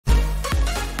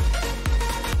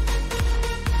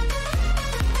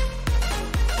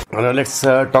Now let's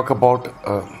talk about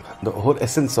the whole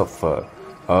essence of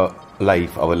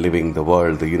life, our living, the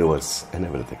world, the universe, and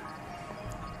everything.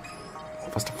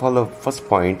 First of all, the first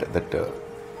point that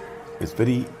is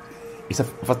very,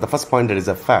 the first point that is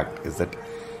a fact is that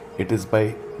it is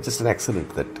by just an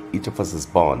accident that each of us is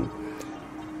born.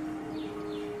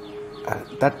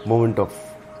 At that moment of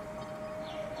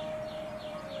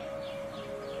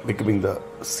becoming the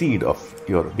seed of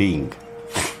your being,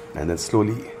 and then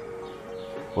slowly,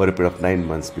 over a period of 9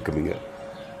 months, becoming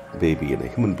a baby and a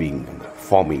human being and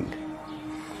forming,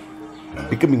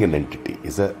 becoming an entity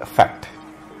is a fact.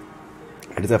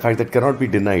 It is a fact that cannot be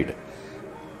denied.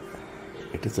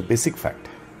 It is a basic fact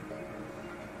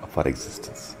of our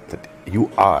existence that you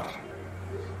are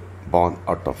born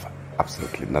out of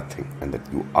absolutely nothing, and that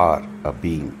you are a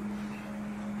being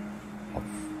of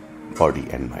body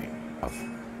and mind, of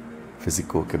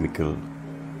physico-chemical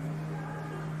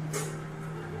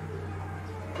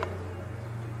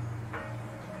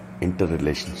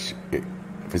interrelationship,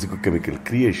 physico-chemical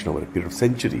creation over a period of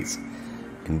centuries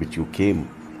in which you came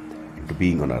into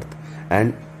being on earth.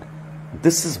 And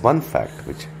this is one fact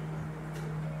which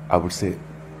I would say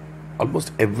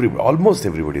almost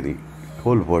everybody in the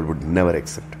whole world would never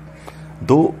accept,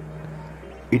 though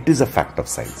it is a fact of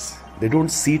science. They don't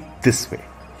see it this way.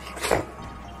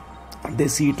 They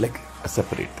see it like a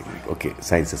separate thing. Like, okay,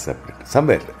 science is separate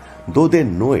somewhere, though they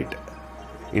know it.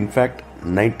 In fact,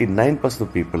 99%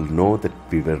 of people know that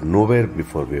we were nowhere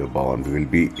before we were born. We will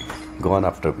be gone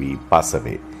after we pass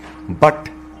away. But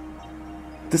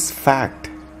this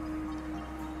fact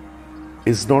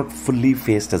is not fully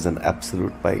faced as an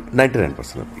absolute by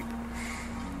 99% of people.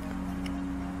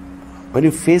 When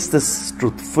you face this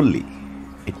truth fully,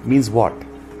 it means what?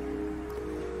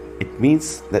 It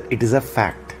means that it is a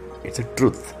fact. It's a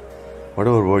truth.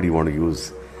 Whatever word you want to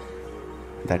use,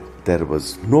 that there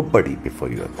was nobody before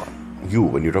you were born. You,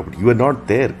 when you talk about, you were not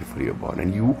there before you were born,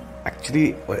 and you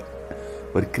actually were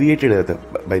created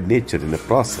by nature in a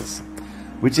process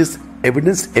which is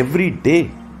evidenced every day.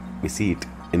 We see it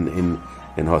in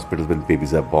hospitals when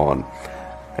babies are born,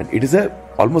 and it is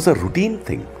almost a routine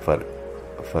thing for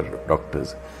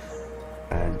doctors.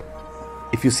 And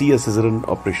if you see a cesarean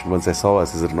operation, once I saw a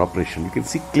cesarean operation, you can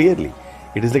see clearly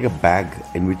it is like a bag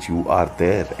in which you are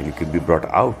there, and you can be brought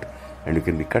out, and you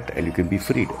can be cut, and you can be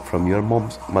freed from your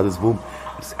mother's womb.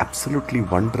 It's absolutely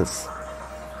wondrous.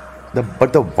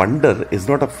 But the wonder is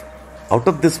not out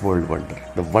of this world wonder.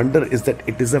 The wonder is that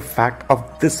it is a fact of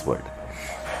this world.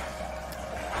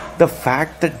 The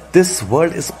fact that this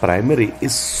world is primary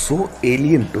is so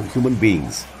alien to human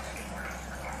beings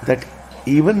that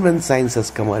even when science has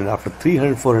come on after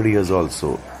 300, 400 years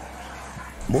also,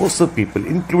 most of people,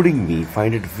 including me,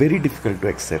 find it very difficult to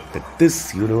accept that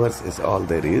this universe is all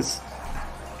there is,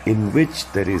 in which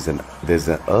there's an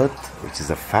earth, which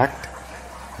is a fact.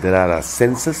 There are our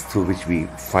senses through which we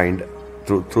find,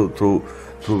 through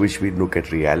which we look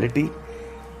at reality,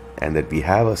 and that we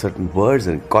have a certain words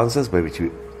and concepts by which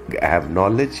we have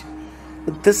knowledge.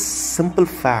 But this simple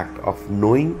fact of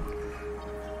knowing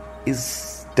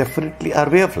is definitely our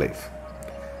way of life.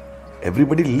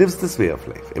 Everybody lives this way of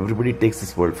life. Everybody takes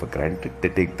this world for granted. They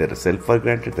take their self for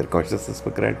granted, their consciousness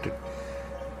for granted.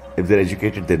 If they're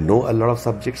educated, they know a lot of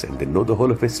subjects, and they know the whole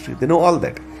of history. They know all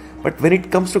that. But when it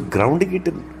comes to grounding it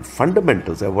in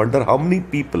fundamentals, I wonder how many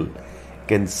people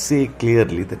can say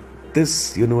clearly that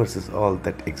this universe is all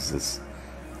that exists.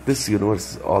 This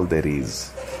universe is all there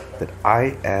is. That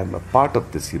I am a part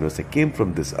of this universe. I came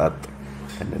from this earth,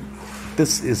 and then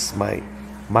this is my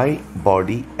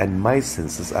body, and my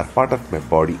senses are part of my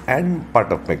body and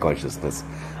part of my consciousness.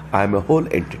 I am a whole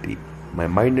entity. My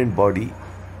mind and body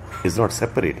is not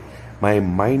separate. My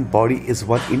mind body is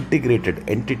one integrated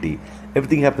entity.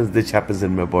 Everything which happens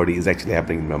in my body is actually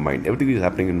happening in my mind. Everything which is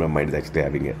happening in my mind is actually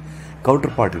having a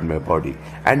counterpart in my body.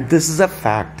 And this is a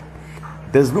fact.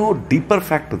 There's no deeper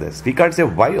fact to this. We can't say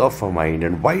why of a mind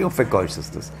and why of a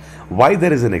consciousness, why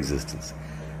there is an existence.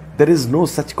 There is no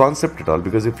such concept at all,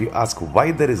 because if you ask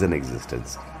why there is an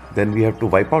existence, then we have to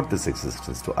wipe out this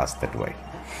existence to ask that why.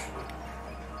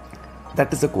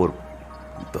 That is the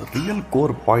real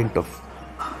core point of,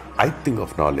 I think,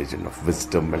 of knowledge and of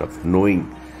wisdom and of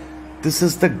knowing. This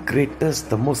is the greatest,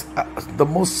 the most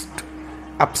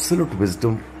absolute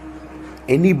wisdom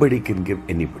anybody can give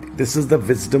anybody. This is the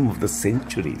wisdom of the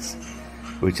centuries,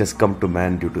 which has come to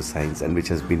man due to science, and which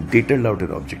has been detailed out in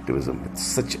objectivism with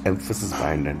such emphasis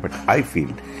behind it. But I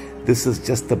feel this is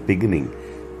just the beginning.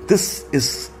 This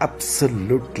is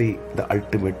absolutely the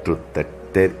ultimate truth,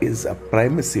 that there is a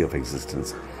primacy of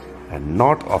existence and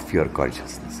not of your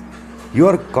consciousness.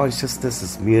 Your consciousness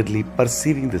is merely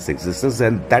perceiving this existence,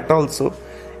 and that also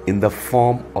in the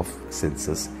form of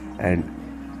senses, and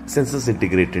senses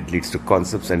integrated leads to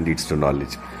concepts and leads to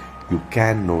knowledge. You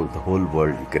can know the whole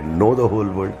world, you can know the whole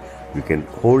world, you can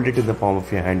hold it in the palm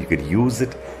of your hand, you can use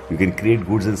it, you can create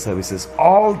goods and services.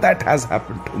 All that has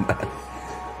happened to man.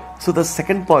 So the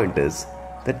second point is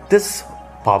that this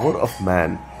power of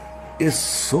man is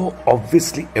so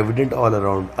obviously evident all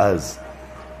around us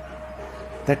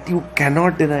that you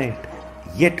cannot deny it.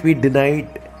 Yet we deny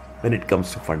it when it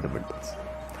comes to fundamentals.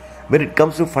 When it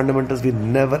comes to fundamentals, we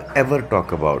never ever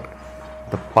talk about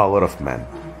the power of man.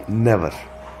 Never.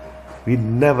 You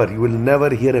will never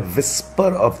hear a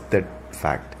whisper of that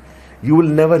fact. You will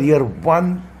never hear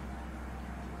one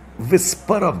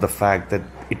whisper of the fact that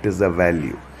it is a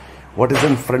value. What is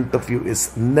in front of you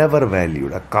is never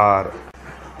valued. A car,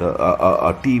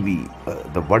 a TV,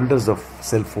 the wonders of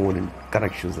cell phone and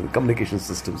connections and communication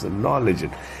systems and knowledge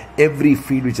and every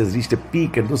field which has reached a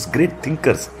peak, and those great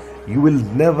thinkers, you will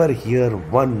never hear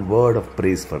one word of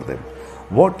praise for them.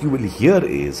 What you will hear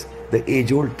is the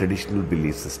age-old traditional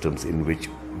belief systems in which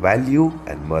value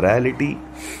and morality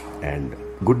and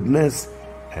goodness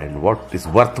and what is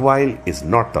worthwhile is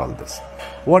not all this.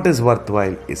 What is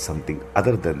worthwhile is something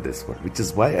other than this one, which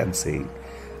is why I am saying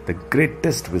the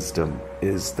greatest wisdom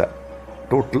is the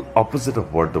total opposite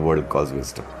of what the world calls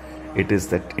wisdom. It is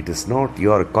that it is not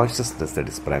your consciousness that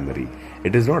is primary.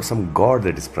 It is not some God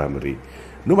that is primary.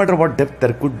 No matter what depth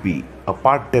there could be, a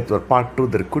part depth or part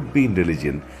truth there could be in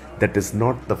religion, that is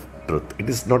not the truth. It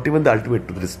is not even the ultimate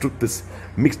truth. This truth is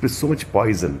mixed with so much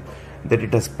poison that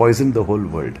it has poisoned the whole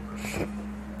world.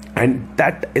 And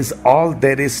that is all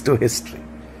there is to history.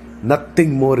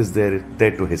 Nothing more is there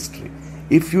to history.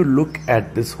 If you look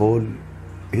at this whole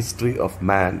history of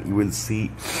man, you will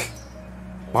see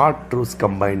part truths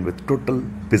combined with total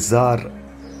bizarre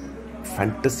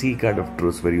fantasy kind of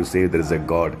truths, where you say there is a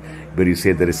God, where you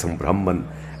say there is some Brahman,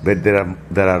 where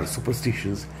there are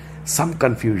superstitions, some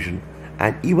confusion,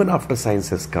 and even after science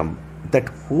has come, that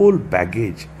whole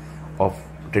baggage of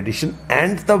tradition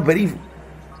and the very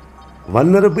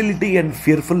vulnerability and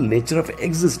fearful nature of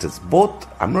existence. Both,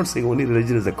 I'm not saying only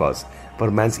religion is the cause for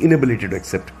man's inability to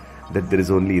accept that there is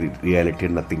only reality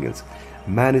and nothing else.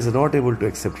 Man is not able to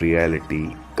accept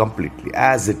reality completely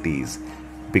as it is,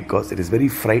 because it is very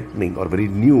frightening or very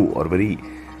new or very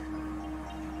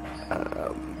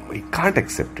he can't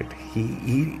accept it.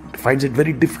 He finds it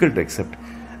very difficult to accept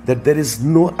that there is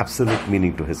no absolute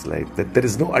meaning to his life, that there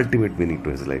is no ultimate meaning to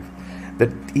his life, that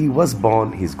he was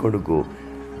born, he's going to go.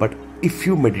 But if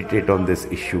you meditate on this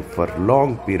issue for a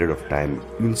long period of time,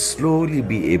 you'll slowly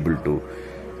be able to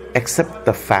accept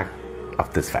the fact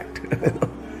of this fact.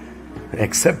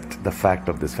 Accept the fact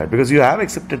of this fact, because you have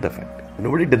accepted the fact.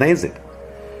 Nobody denies it.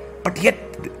 But yet,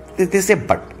 they say,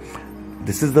 but.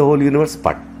 This is the whole universe,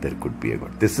 but there could be a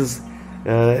God. This is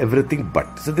everything,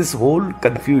 but. So this whole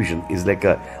confusion is like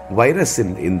a virus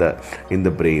in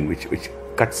the brain, which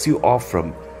cuts you off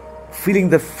from feeling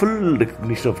the full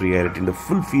recognition of reality and the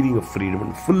full feeling of freedom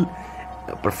and full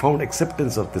profound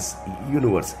acceptance of this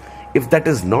universe. If that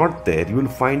is not there, you will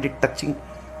find it touching.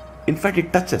 In fact,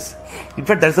 it touches. In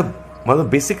fact, that's one of the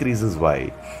basic reasons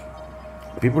why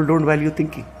people don't value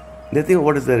thinking. They think,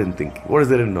 what is there in thinking? What is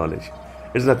there in knowledge?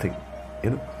 It's nothing.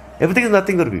 Everything is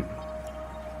nothing for people.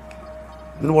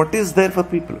 Then what is there for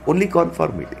people? Only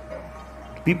conformity.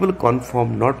 People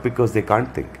conform not because they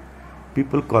can't think.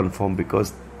 People conform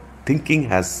because thinking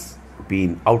has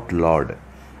been outlawed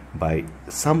by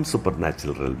some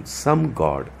supernatural realm, some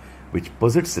God, which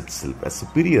posits itself as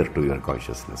superior to your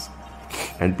consciousness.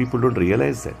 And people don't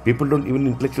realize that. Even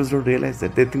intellectuals don't realize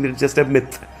that. They think that it's just a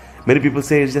myth. Many people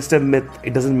say it's just a myth.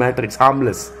 It doesn't matter. It's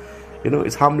harmless.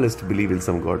 It's harmless to believe in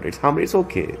some God. It's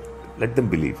okay. Let them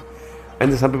believe.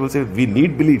 And then some people say we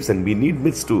need beliefs and we need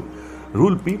myths to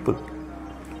rule people.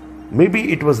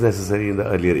 Maybe it was necessary in the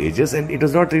earlier ages, and it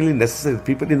was not really necessary.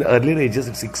 People in the earlier ages,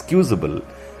 it's excusable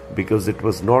because it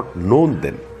was not known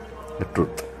then, the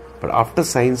truth. But after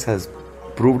science has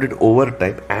proved it over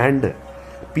time, and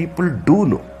people do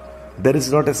know, there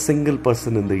is not a single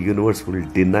person in the universe who will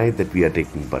deny that we are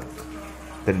taking birth,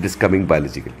 that it is coming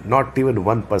biologically. Not even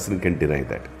one person can deny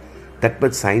that. That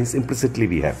much science implicitly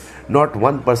we have. Not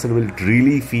one person will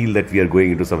really feel that we are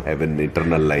going into some heaven,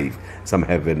 eternal life, some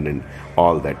heaven and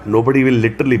all that. Nobody will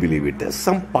literally believe it. There's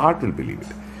some part will believe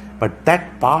it. But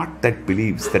that part that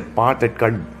believes, that part that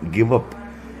can't give up,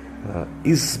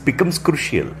 becomes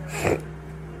crucial.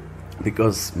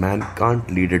 Because man can't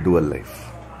lead a dual life.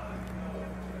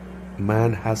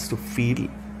 Man has to feel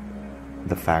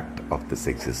the fact of this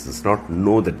existence, not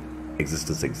know that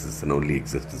existence exists and only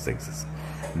existence exists.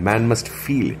 Man must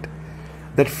feel it.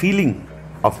 That feeling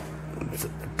of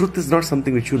truth is not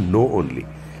something which you know only.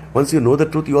 Once you know the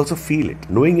truth, you also feel it.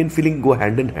 Knowing and feeling go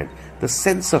hand in hand. The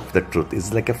sense of the truth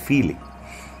is like a feeling.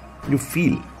 You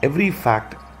feel every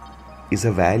fact is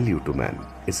a value to man.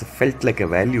 It's felt like a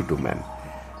value to man.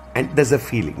 And there's a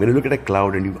feeling. When you look at a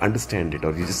cloud and you understand it,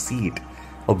 or you just see it,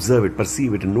 observe it,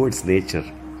 perceive it, and know its nature.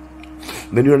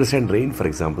 When you understand rain, for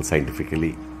example,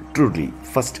 scientifically, truly,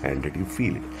 first-handed, you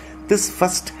feel it. This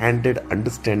first-handed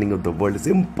understanding of the world is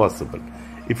impossible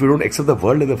if you don't accept the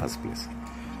world in the first place.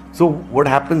 So what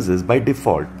happens is, by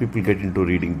default, people get into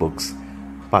reading books,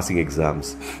 passing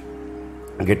exams,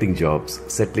 getting jobs,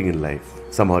 settling in life,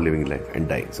 somehow living life and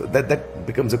dying. So that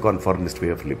becomes a conformist way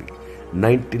of living.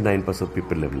 99% of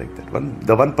people live like that.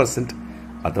 The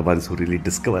 1% are the ones who really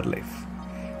discover life.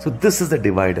 So this is the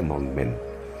divide among men.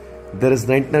 There is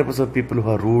 99% of people who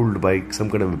are ruled by some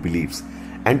kind of beliefs.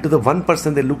 And to the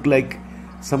 1%, they look like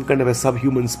some kind of a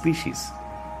subhuman species.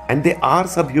 And they are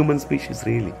subhuman species,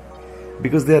 really.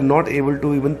 Because they are not able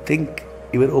to even think,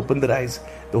 even open their eyes.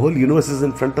 The whole universe is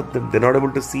in front of them. They're not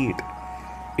able to see it.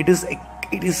 It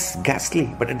is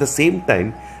ghastly. But at the same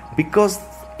time, because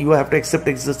you have to accept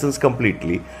existence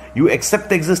completely, you accept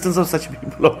the existence of such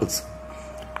people also.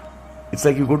 It's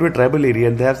like you go to a tribal area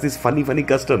and they have these funny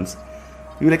customs.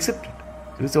 You will accept it.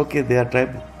 It's okay, they are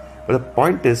tribal. But the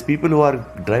point is, people who are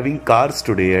driving cars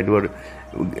today and who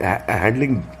are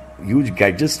handling huge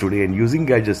gadgets today and using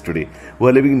gadgets today, who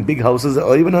are living in big houses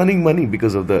or even earning money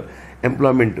because of the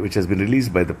employment which has been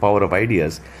released by the power of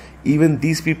ideas, even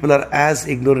these people are as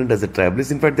ignorant as the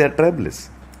tribalists. In fact, they are tribalists.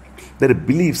 Their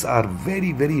beliefs are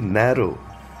very, very narrow.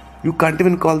 You can't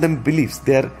even call them beliefs.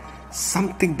 They are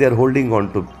something they are holding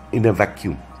on to in a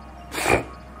vacuum.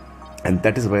 And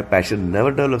that is why passion never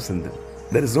develops in them.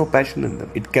 There is no passion in them.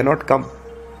 It cannot come.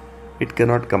 It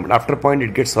cannot come. After a point,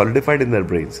 it gets solidified in their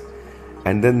brains.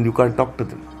 And then you can't talk to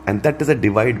them. And that is a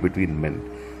divide between men.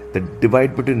 The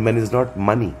divide between men is not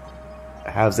money,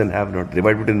 haves and have not. The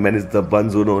divide between men is the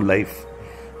ones who know life,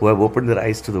 who have opened their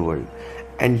eyes to the world.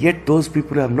 And yet those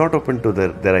people who have not opened to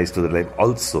their eyes to the life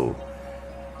also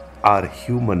are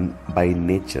human by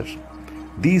nature.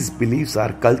 These beliefs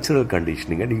are cultural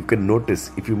conditioning, and you can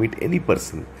notice if you meet any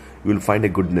person, you will find a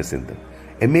goodness in them,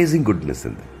 amazing goodness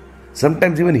in them,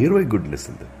 sometimes even heroic goodness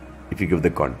in them, if you give the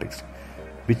context,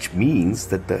 which means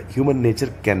that the human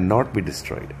nature cannot be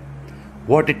destroyed.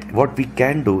 What we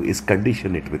can do is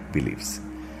condition it with beliefs.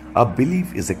 A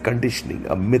belief is a conditioning,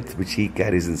 a myth which he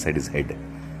carries inside his head,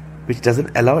 which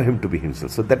doesn't allow him to be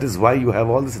himself. So that is why you have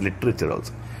all this literature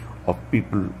also of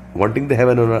people wanting the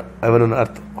heaven on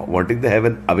earth, wanting the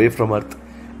heaven away from earth,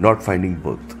 not finding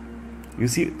both. You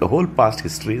see, the whole past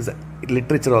history is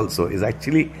literature also is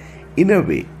actually, in a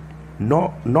way,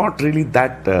 not really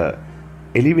that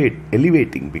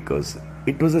elevating, because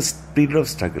it was a period of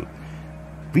struggle.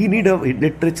 We need a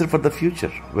literature for the future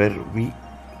where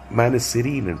man is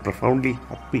serene and profoundly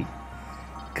happy,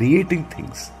 creating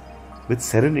things with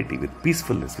serenity, with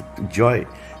peacefulness, with joy.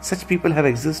 Such people have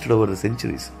existed over the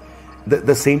centuries.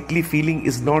 The saintly feeling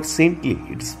is not saintly.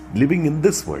 It's living in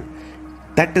this world.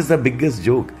 That is the biggest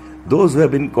joke. Those who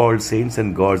have been called saints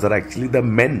and gods are actually the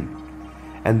men.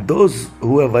 And those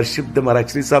who have worshipped them are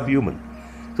actually subhuman.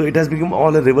 So it has become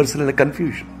all a reversal and a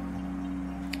confusion.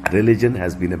 Religion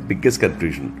has been a biggest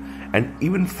confusion. And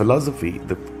even philosophy,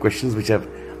 the questions which have,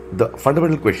 the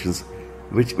fundamental questions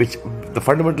which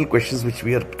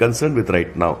we are concerned with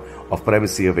right now, of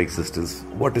primacy of existence,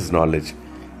 what is knowledge,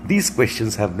 these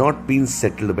questions have not been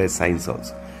settled by science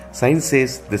also. Science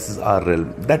says this is our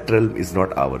realm, that realm is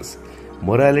not ours.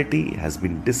 Morality has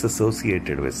been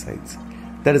disassociated with science.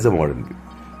 That is a modern view.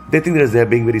 They think that they are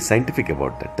being very scientific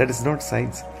about that. That is not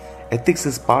science. Ethics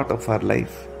is part of our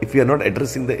life. If we are not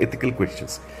addressing the ethical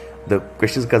questions, the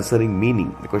questions concerning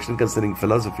meaning, the question concerning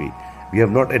philosophy, we have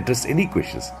not addressed any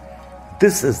questions.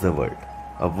 This is the world.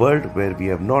 A world where we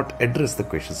have not addressed the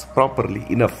questions properly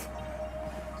enough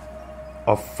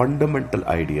of fundamental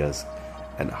ideas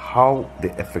and how they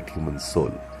affect human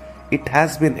soul. It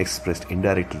has been expressed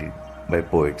indirectly by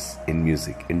poets, in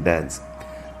music, in dance.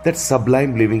 That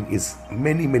sublime living is,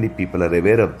 many people are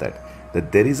aware of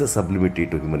that there is a sublimity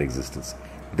to human existence.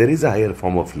 There is a higher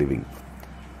form of living.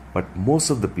 But most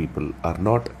of the people are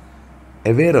not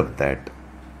aware of that,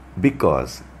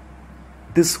 because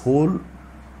this whole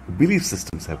belief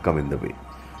systems have come in the way.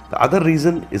 The other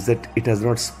reason is that it has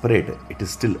not spread. It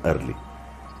is still early.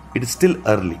 It is still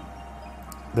early.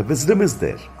 The wisdom is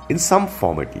there, in some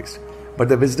form at least. But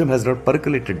the wisdom has not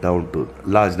percolated down to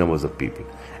large numbers of people.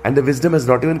 And the wisdom has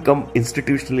not even come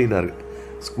institutionally in our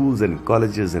schools and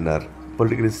colleges, in our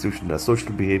political institutions, our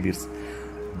social behaviors.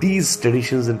 These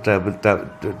traditions and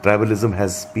tribalism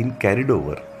has been carried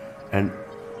over. And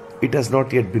it has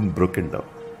not yet been broken down.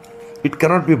 It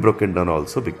cannot be broken down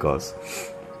also because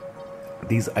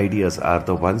these ideas are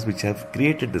the ones which have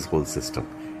created this whole system.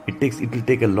 It will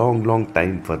take a long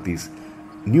time for these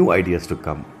new ideas to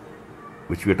come,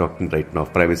 which we are talking right now,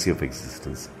 of primacy of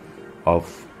existence,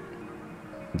 of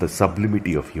the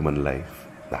sublimity of human life,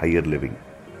 the higher living.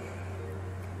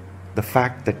 The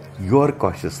fact that your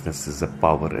consciousness is a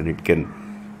power and it can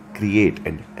create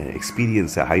and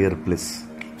experience a higher bliss.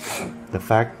 The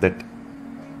fact that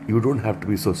you don't have to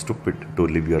be so stupid to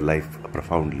live your life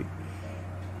profoundly.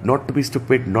 Not to be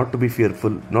stupid, not to be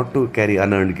fearful, not to carry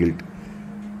unearned guilt,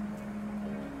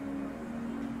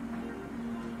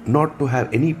 not to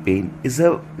have any pain is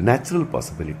a natural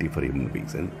possibility for human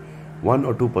beings. And 1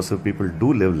 or 2% of people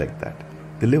do live like that.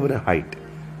 They live on a height.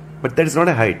 But that is not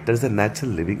a height, that is a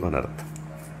natural living on earth.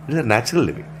 It is a natural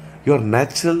living. Your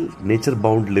natural,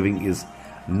 nature-bound living is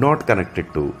not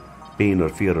connected to pain or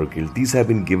fear or guilt. These have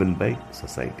been given by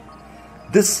society.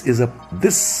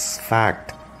 This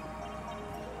fact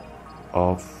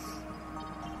of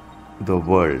the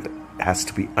world has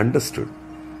to be understood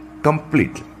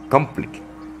completely.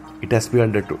 It has to be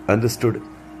understood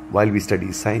while we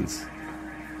study science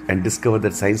and discover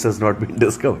that science has not been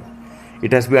discovered.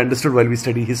 It has to be understood while we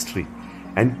study history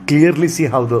and clearly see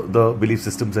how the belief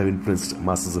systems have influenced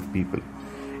masses of people.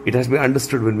 It has to be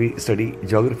understood when we study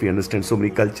geography, understand so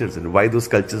many cultures and why those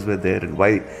cultures were there and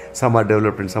why some are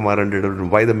developed and some are underdeveloped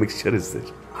and why the mixture is there.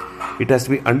 It has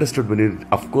to be understood when you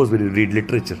read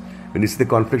literature, when you see the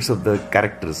conflicts of the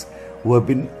characters who have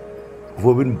been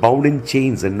bound in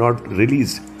chains and not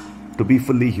released to be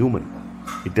fully human.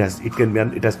 It has to be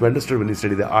understood when you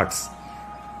study the arts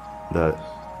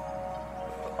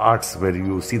where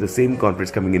you see the same conflicts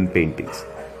coming in paintings.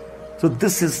 So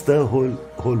this is the whole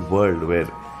world where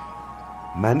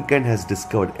mankind has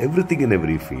discovered everything in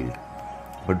every field,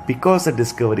 but because the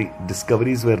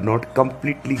discoveries were not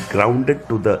completely grounded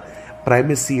to the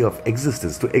primacy of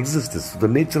existence, to the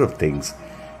nature of things,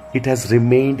 it has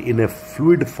remained in a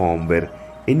fluid form where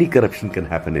any corruption can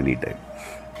happen anytime.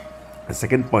 The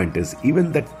second point is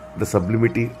even that the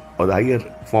sublimity or the higher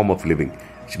form of living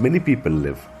which many people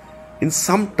live, in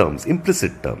some terms,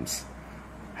 implicit terms,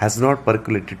 has not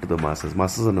percolated to the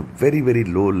masses on a very, very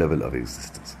low level of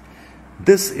existence.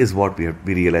 This is what we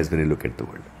realize when we look at the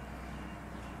world.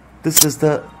 This is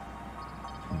the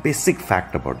basic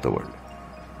fact about the world,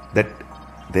 that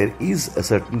there is a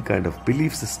certain kind of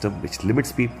belief system which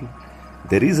limits people.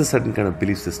 There is a certain kind of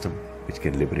belief system which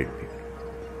can liberate people.